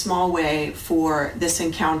some small way for this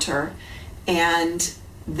encounter. And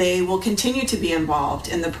they will continue to be involved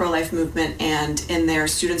in the pro-life movement and in their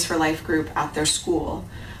Students for Life group at their school.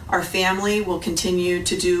 Our family will continue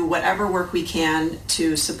to do whatever work we can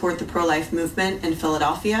to support the pro-life movement in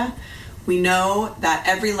Philadelphia. We know that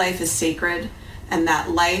every life is sacred and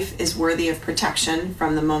that life is worthy of protection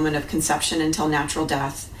from the moment of conception until natural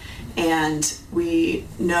death. And we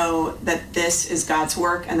know that this is God's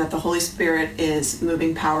work and that the Holy Spirit is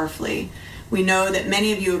moving powerfully. We know that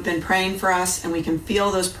many of you have been praying for us, and we can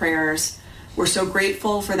feel those prayers. We're so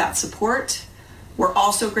grateful for that support. We're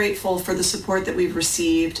also grateful for the support that we've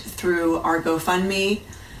received through our GoFundMe.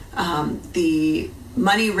 The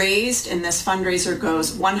money raised in this fundraiser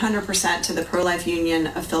goes 100% to the Pro-Life Union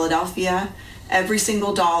of Philadelphia. Every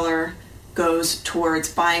single dollar goes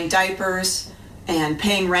towards buying diapers and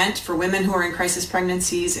paying rent for women who are in crisis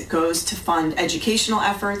pregnancies. It goes to fund educational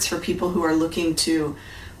efforts for people who are looking to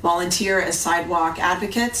volunteer as sidewalk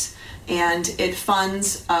advocates, and it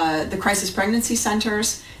funds the crisis pregnancy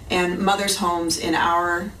centers and mothers' homes in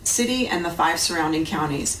our city and the 5 surrounding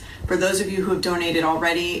counties. For those of you who have donated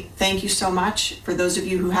already, thank you so much. For those of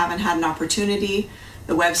you who haven't had an opportunity,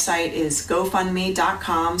 the website is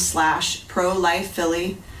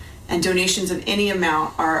gofundme.com/prolifephilly, and donations of any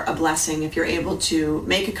amount are a blessing. If you're able to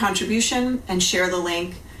make a contribution and share the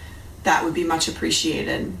link, that would be much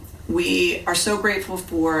appreciated. We are so grateful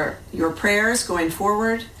for your prayers going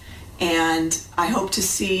forward, and I hope to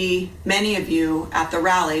see many of you at the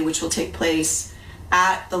rally, which will take place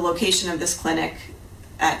at the location of this clinic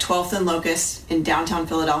at 12th and Locust in downtown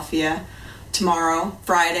Philadelphia tomorrow,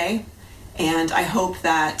 Friday. And I hope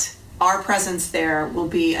that our presence there will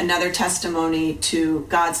be another testimony to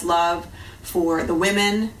God's love for the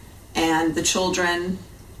women and the children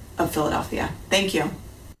of Philadelphia. Thank you.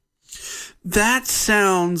 That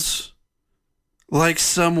sounds like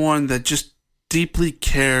someone that just deeply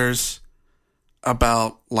cares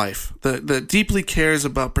about life, that deeply cares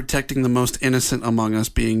about protecting the most innocent among us,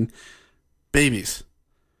 being babies.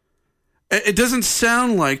 It doesn't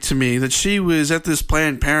sound like to me that she was at this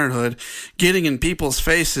Planned Parenthood getting in people's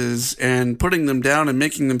faces and putting them down and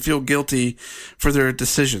making them feel guilty for their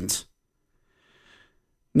decisions.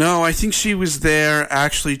 No, I think she was there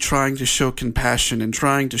actually trying to show compassion and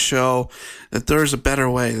trying to show that there's a better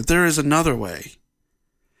way, that there is another way.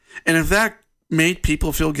 And if that made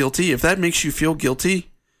people feel guilty, if that makes you feel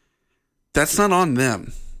guilty, that's not on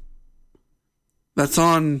them. That's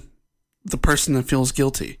on the person that feels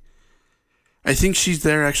guilty. I think she's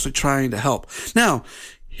there actually trying to help. Now,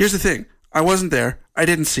 here's the thing. I wasn't there. I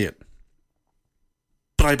didn't see it.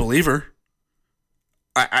 But I believe her.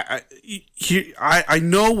 I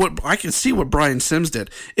know what I can see what Brian Sims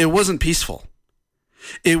did. It wasn't peaceful.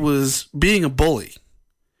 It was being a bully.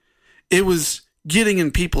 It was getting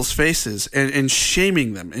in people's faces and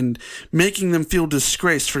shaming them and making them feel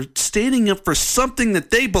disgraced for standing up for something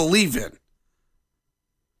that they believe in.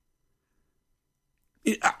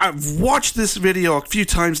 I've watched this video a few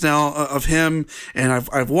times now of him, and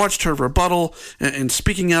I've watched her rebuttal and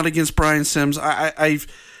speaking out against Brian Sims. I've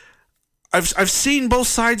seen both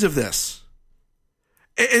sides of this.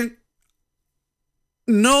 And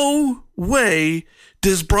no way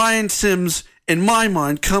does Brian Sims, in my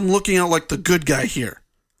mind, come looking out like the good guy here.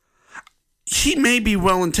 He may be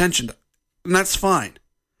well-intentioned, and that's fine.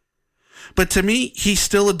 But to me, he's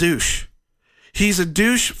still a douche. He's a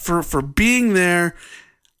douche for being there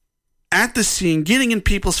at the scene, getting in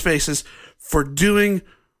people's faces, for doing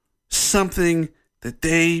something that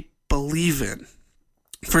they believe in.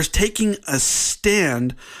 For taking a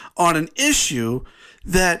stand on an issue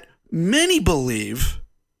that many believe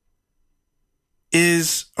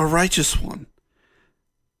is a righteous one.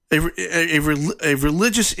 A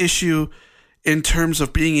religious issue in terms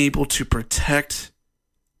of being able to protect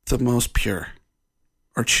the most pure.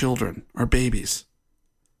 Our children, our babies.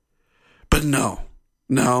 But no.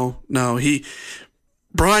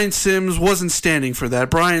 Brian Sims wasn't standing for that.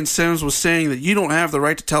 Brian Sims was saying that you don't have the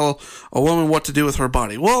right to tell a woman what to do with her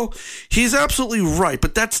body. Well, he's absolutely right,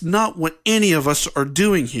 but that's not what any of us are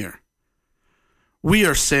doing here. We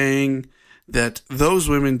are saying that those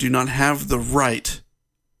women do not have the right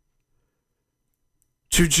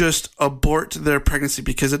to just abort their pregnancy,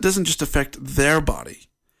 because it doesn't just affect their body.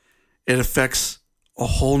 It affects a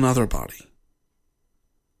whole nother body.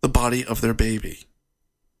 The body of their baby.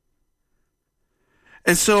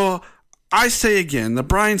 And so I say again that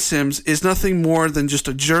Brian Sims is nothing more than just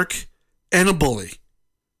a jerk and a bully.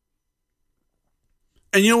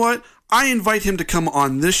 And you know what? I invite him to come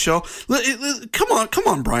on this show. Come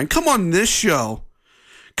on, Brian. Come on this show.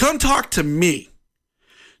 Come talk to me.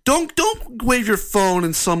 Don't wave your phone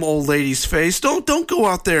in some old lady's face. Don't go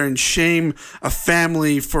out there and shame a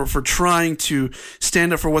family for trying to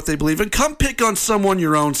stand up for what they believe in. Come pick on someone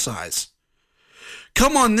your own size.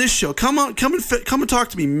 Come on this show. Come and talk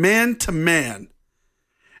to me man to man.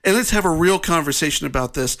 And let's have a real conversation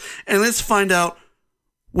about this. And let's find out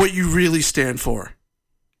what you really stand for.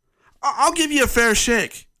 I'll give you a fair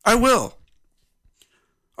shake. I will.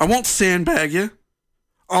 I won't sandbag you.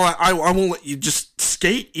 I won't let you just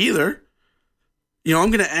skate either. You know, I'm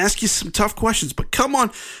going to ask you some tough questions, but come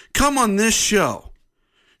on this show.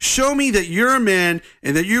 Show me that you're a man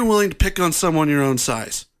and that you're willing to pick on someone your own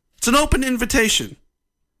size. It's an open invitation.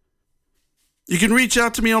 You can reach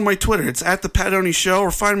out to me on my Twitter. It's at the Pat Oney Show, or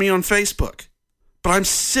find me on Facebook. But I'm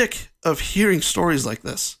sick of hearing stories like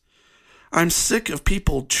this. I'm sick of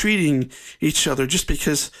people treating each other just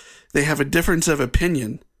because they have a difference of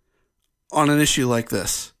opinion on an issue like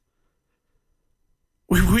this.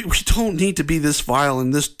 We don't need to be this vile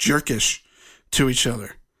and this jerkish to each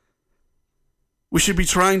other. We should be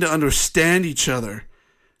trying to understand each other,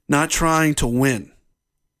 not trying to win.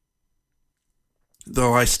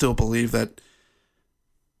 Though I still believe that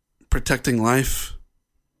protecting life,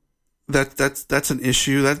 that's an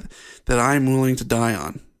issue that I'm willing to die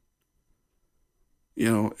on. You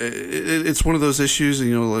know, it's one of those issues,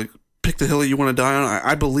 you know, like, pick the hill that you want to die on.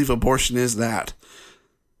 I believe abortion is that.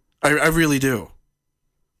 I really do.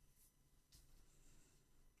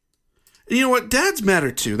 And you know what? Dads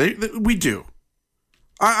matter too. We do.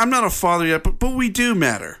 I'm not a father yet, but we do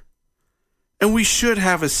matter. And we should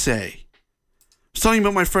have a say. I was talking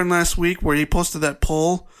about my friend last week where he posted that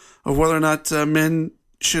poll of whether or not men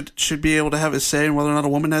should be able to have a say in whether or not a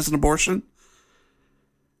woman has an abortion.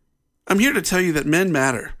 I'm here to tell you that men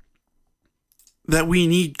matter. That we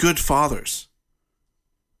need good fathers.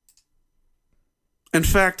 In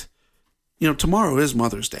fact, you know, tomorrow is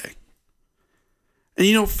Mother's Day. And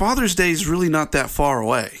you know, Father's Day is really not that far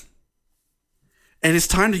away. And it's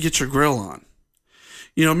time to get your grill on.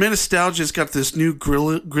 You know, Nostalgia's got this new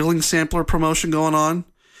grilling sampler promotion going on.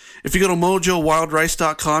 If you go to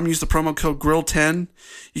mojowildrice.com, use the promo code GRILL10,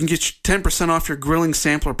 you can get 10% off your grilling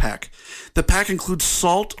sampler pack. The pack includes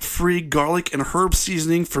salt-free garlic and herb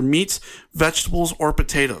seasoning for meats, vegetables, or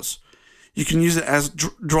potatoes. You can use it as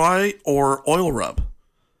dry or oil rub.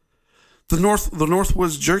 The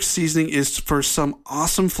Northwoods Jerk seasoning is for some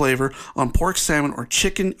awesome flavor on pork, salmon, or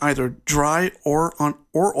chicken, either dry or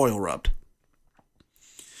oil rubbed.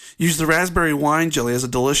 Use the raspberry wine jelly as a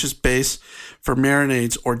delicious base for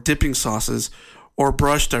marinades or dipping sauces, or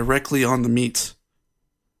brush directly on the meats.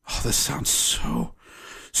 Oh, this sounds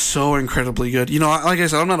so incredibly good. You know, like I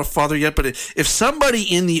said, I'm not a father yet, but if somebody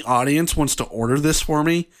in the audience wants to order this for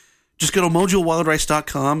me, just go to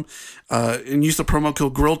mojowildrice.com and use the promo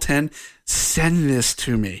code GRILL10. Send this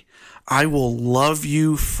to me. I will love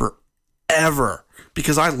you forever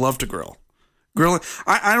because I love to grill.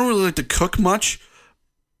 I don't really like to cook much,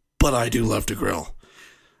 but I do love to grill.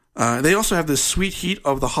 They also have this sweet heat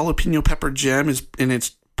of the jalapeno pepper jam in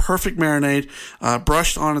its perfect marinade,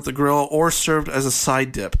 brushed on at the grill or served as a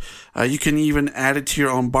side dip. You can even add it to your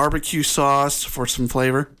own barbecue sauce for some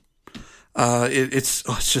flavor. It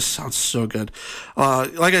just sounds so good.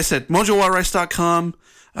 Like I said, mojowildrice.com.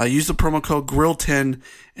 Use the promo code GRILL10,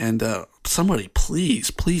 and somebody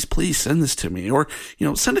please send this to me, or you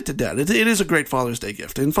know, send it to Dad. It is a great Father's Day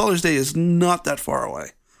gift, and Father's Day is not that far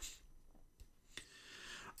away.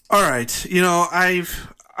 All right, you know, I'm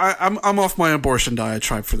off my abortion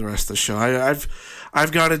diatribe for the rest of the show.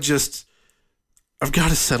 I've got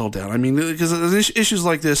to settle down. I mean, because issues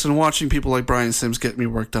like this and watching people like Brian Sims get me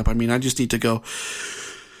worked up. I mean, I just need to go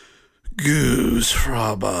goose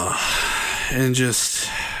fraba and just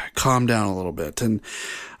calm down a little bit. And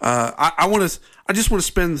I just want to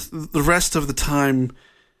spend the rest of the time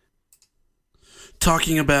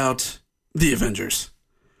talking about the Avengers.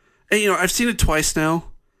 And you know, I've seen it twice now,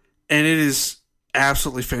 and it is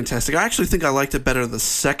absolutely fantastic. I actually think I liked it better the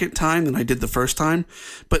second time than I did the first time,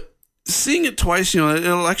 but seeing it twice, you know,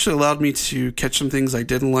 it actually allowed me to catch some things I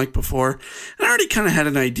didn't like before. And I already kind of had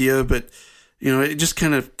an idea, but you know, it just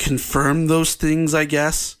kind of confirmed those things, I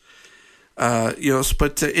guess. You know,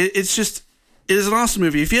 but it is an awesome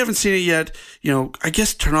movie. If you haven't seen it yet, you know, I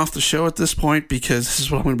guess turn off the show at this point, because this is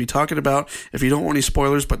what I'm going to be talking about. If you don't want any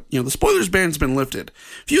spoilers, but you know, the spoilers ban's been lifted.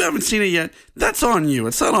 If you haven't seen it yet, that's on you.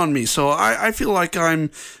 It's not on me. So I feel like I'm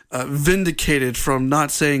vindicated from not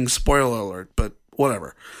saying spoiler alert, but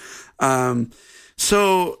whatever.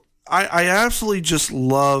 So I absolutely just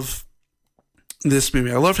love this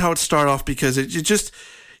movie. I loved how it started off because it just,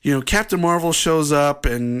 Captain Marvel shows up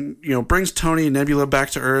and, brings Tony and Nebula back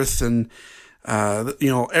to Earth, and,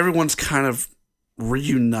 everyone's kind of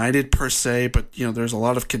reunited per se, but, there's a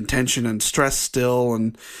lot of contention and stress still,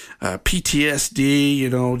 and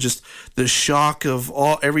PTSD, just the shock of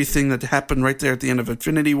everything that happened right there at the end of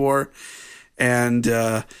Infinity War. And,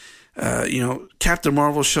 Captain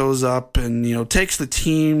Marvel shows up and, takes the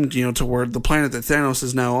team, toward the planet that Thanos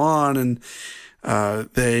is now on, and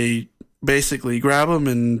they basically grab him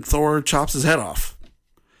and Thor chops his head off.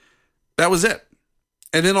 That was it.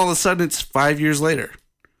 And then all of a sudden it's 5 years later.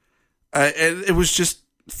 And it was just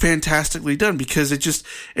fantastically done because it just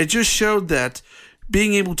showed that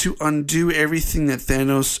being able to undo everything that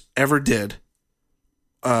Thanos ever did,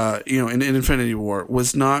 in Infinity War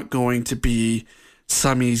was not going to be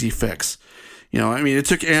some easy fix. It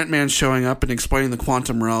took Ant-Man showing up and explaining the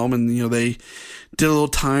quantum realm, and, they did a little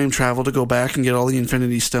time travel to go back and get all the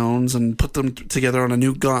Infinity Stones and put them together on a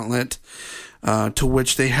new gauntlet, to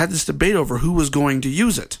which they had this debate over who was going to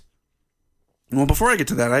use it. Well, before I get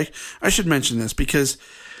to that, I should mention this because,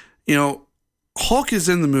 Hulk is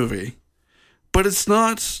in the movie, but it's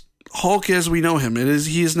not Hulk as we know him.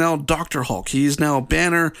 He is now Dr. Hulk. He is now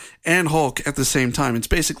Banner and Hulk at the same time. It's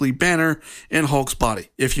basically Banner in Hulk's body,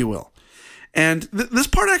 if you will. And this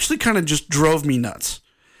part actually kind of just drove me nuts.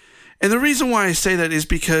 And the reason why I say that is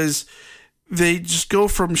because they just go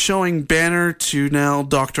from showing Banner to now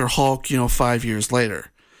Dr. Hulk, 5 years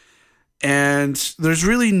later. And there's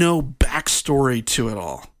really no backstory to it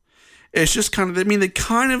all. It's just kind of, they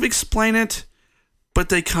kind of explain it, but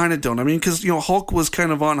they kind of don't. Because, Hulk was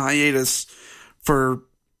kind of on hiatus for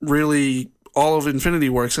really all of Infinity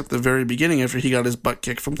War except the very beginning after he got his butt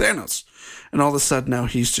kicked from Thanos. And all of a sudden now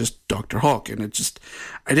he's just Dr. Hulk. And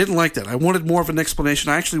I didn't like that. I wanted more of an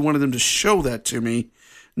explanation. I actually wanted them to show that to me,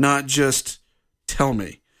 not just tell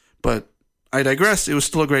me. But I digress. It was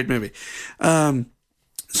still a great movie.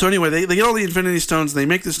 So anyway, they get all the Infinity Stones, and they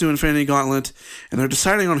make this new Infinity Gauntlet, and they're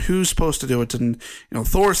deciding on who's supposed to do it. And,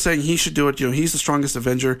 Thor's saying he should do it. He's the strongest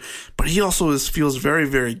Avenger, but he also feels very,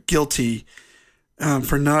 very guilty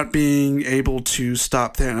for not being able to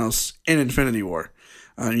stop Thanos in Infinity War.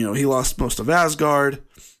 He lost most of Asgard,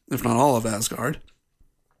 if not all of Asgard.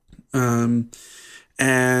 And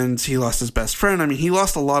he lost his best friend. He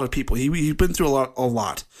lost a lot of people. He'd been through a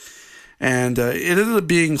lot. And it ended up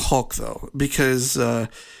being Hulk, though, because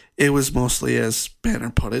it was mostly, as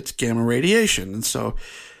Banner put it, gamma radiation. And so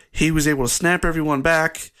he was able to snap everyone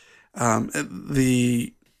back.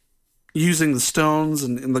 Using the stones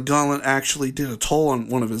and the gauntlet actually did a toll on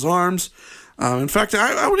one of his arms. In fact,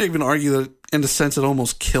 I would even argue that, in a sense, it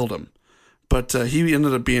almost killed him. But he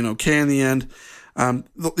ended up being okay in the end.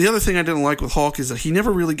 The other thing I didn't like with Hulk is that he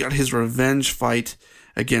never really got his revenge fight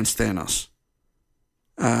against Thanos.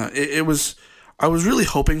 I was really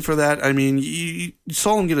hoping for that. You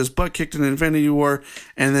saw him get his butt kicked in Infinity War,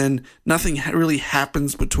 and then nothing really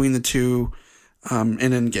happens between the two in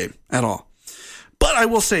Endgame at all. But I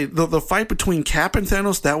will say, the fight between Cap and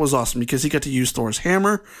Thanos, that was awesome because he got to use Thor's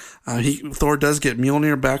hammer. Thor does get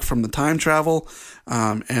Mjolnir back from the time travel,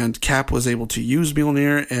 and Cap was able to use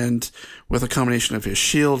Mjolnir and with a combination of his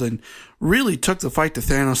shield, and really took the fight to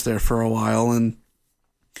Thanos there for a while. And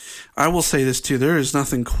I will say this too, there is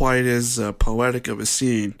nothing quite as poetic of a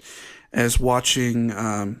scene as watching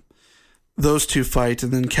those two fight,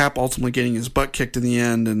 and then Cap ultimately getting his butt kicked in the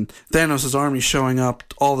end, and Thanos' army showing up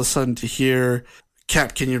all of a sudden to hear,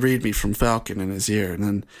 "Cap, can you read me?" from Falcon in his ear. And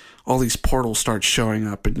then all these portals start showing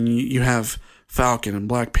up, and you have Falcon and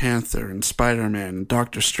Black Panther and Spider-Man and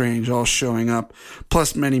Doctor Strange all showing up,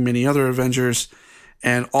 plus many, many other Avengers,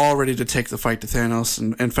 and all ready to take the fight to Thanos.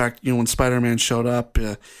 And in fact, when Spider-Man showed up,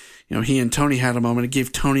 he and Tony had a moment. It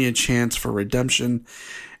gave Tony a chance for redemption.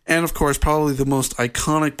 And of course, probably the most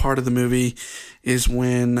iconic part of the movie is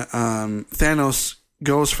when Thanos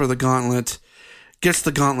goes for the gauntlet, gets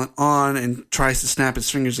the gauntlet on, and tries to snap his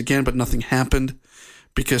fingers again, but nothing happened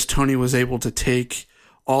because Tony was able to take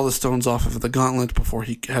all the stones off of the gauntlet before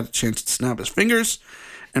he had a chance to snap his fingers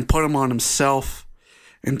and put them on himself.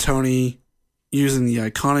 And Tony, using the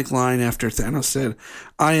iconic line after Thanos said,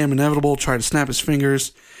 "I am inevitable," tried to snap his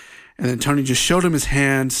fingers. And then Tony just showed him his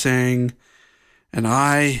hand saying, "And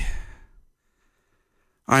I'm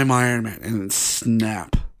Iron Man," and then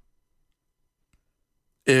snap.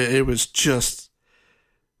 It was just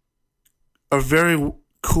a very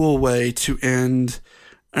cool way to end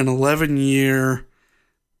an 11-year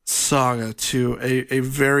saga to a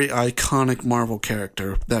very iconic Marvel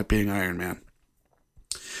character, that being Iron Man.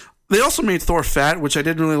 They also made Thor fat, which I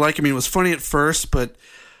didn't really like. It was funny at first, but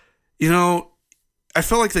I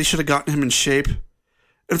feel like they should have gotten him in shape.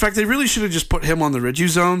 In fact, they really should have just put him on the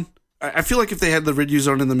Riduzone. I feel like if they had the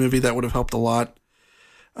Riduzone in the movie, that would have helped a lot.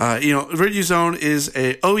 Riduzone is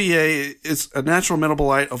a OEA. It's a natural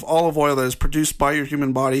metabolite of olive oil that is produced by your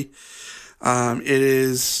human body.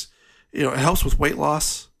 It helps with weight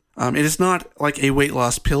loss. It is not like a weight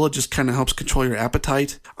loss pill. It just kind of helps control your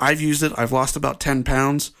appetite. I've used it. I've lost about 10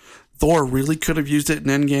 pounds. Thor really could have used it in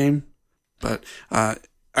Endgame, but I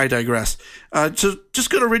digress. So just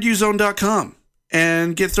go to riduzone.com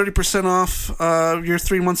and get 30% off your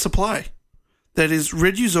 3-month supply. That is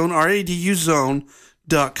Riduzone,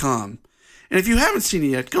 RADUzone.com. And if you haven't seen it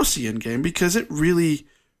yet, go see Endgame because it really,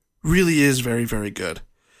 really is very, very good.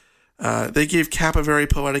 They gave Cap a very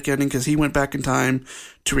poetic ending because he went back in time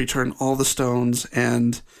to return all the stones,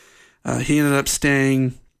 and he ended up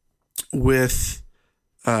staying with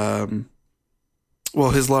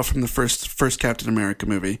his love from the first Captain America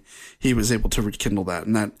movie. He was able to rekindle that,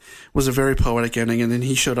 and that was a very poetic ending. And then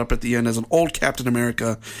he showed up at the end as an old Captain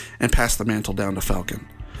America and passed the mantle down to Falcon.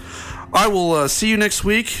 I will see you next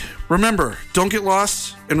week. Remember, don't get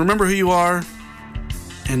lost, and remember who you are,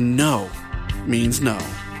 and no means no.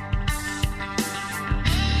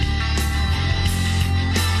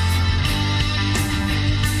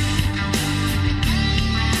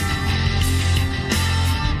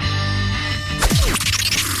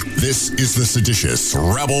 This is the seditious,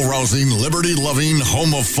 rabble-rousing, liberty-loving,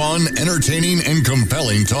 home of fun, entertaining, and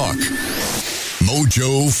compelling talk.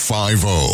 Mojo 50.